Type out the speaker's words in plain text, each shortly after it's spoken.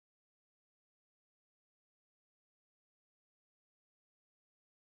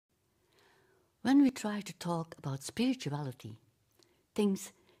When we try to talk about spirituality,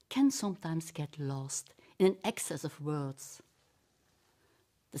 things can sometimes get lost in an excess of words.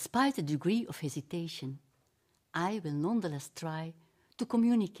 Despite a degree of hesitation, I will nonetheless try to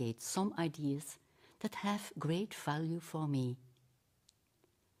communicate some ideas that have great value for me.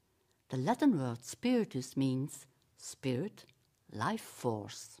 The Latin word spiritus means spirit, life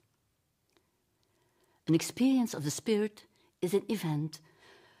force. An experience of the spirit is an event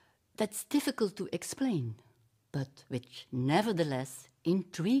that's difficult to explain, but which nevertheless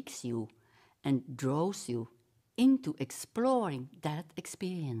intrigues you and draws you into exploring that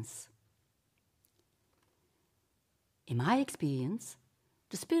experience. In my experience,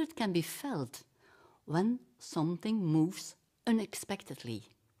 the spirit can be felt when something moves unexpectedly,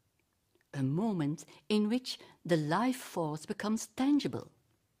 a moment in which the life force becomes tangible.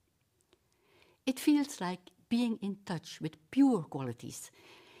 It feels like being in touch with pure qualities,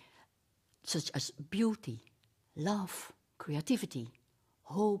 such as beauty, love, creativity,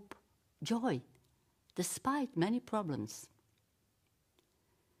 hope, joy, despite many problems.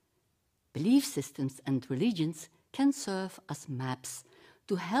 Belief systems and religions can serve as maps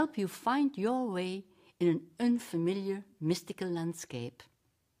to help you find your way in an unfamiliar mystical landscape.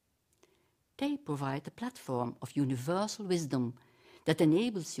 They provide a platform of universal wisdom that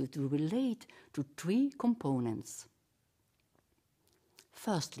enables you to relate to three components.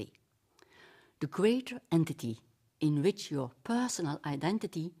 Firstly, the greater entity in which your personal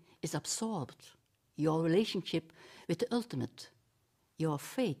identity is absorbed, your relationship with the ultimate, your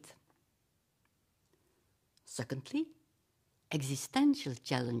faith. Secondly, existential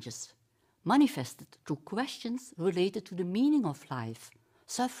challenges manifested through questions related to the meaning of life,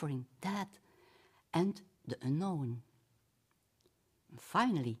 suffering, death, and the unknown. And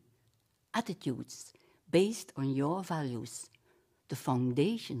finally, attitudes based on your values, the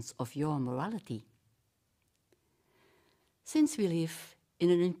foundations of your morality. Since we live in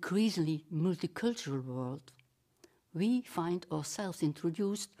an increasingly multicultural world, we find ourselves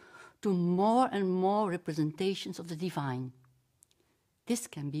introduced to more and more representations of the divine. This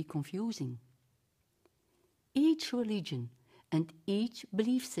can be confusing. Each religion and each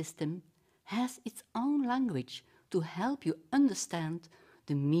belief system has its own language to help you understand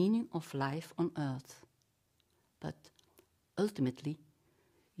the meaning of life on earth. But ultimately,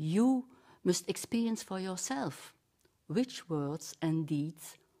 you must experience for yourself which words and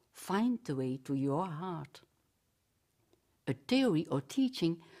deeds find the way to your heart. A theory or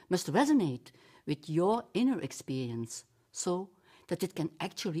teaching must resonate with your inner experience so that it can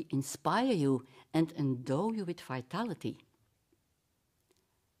actually inspire you and endow you with vitality.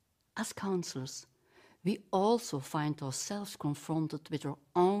 As counselors, we also find ourselves confronted with our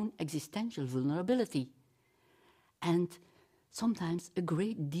own existential vulnerability and sometimes a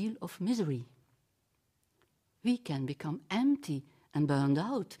great deal of misery. We can become empty and burned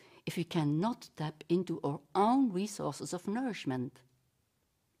out if we cannot tap into our own resources of nourishment.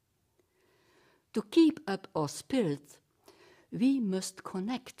 To keep up our spirit, we must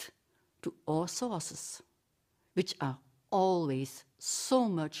connect to our sources, which are always so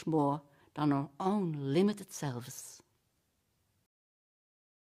much more than our own limited selves.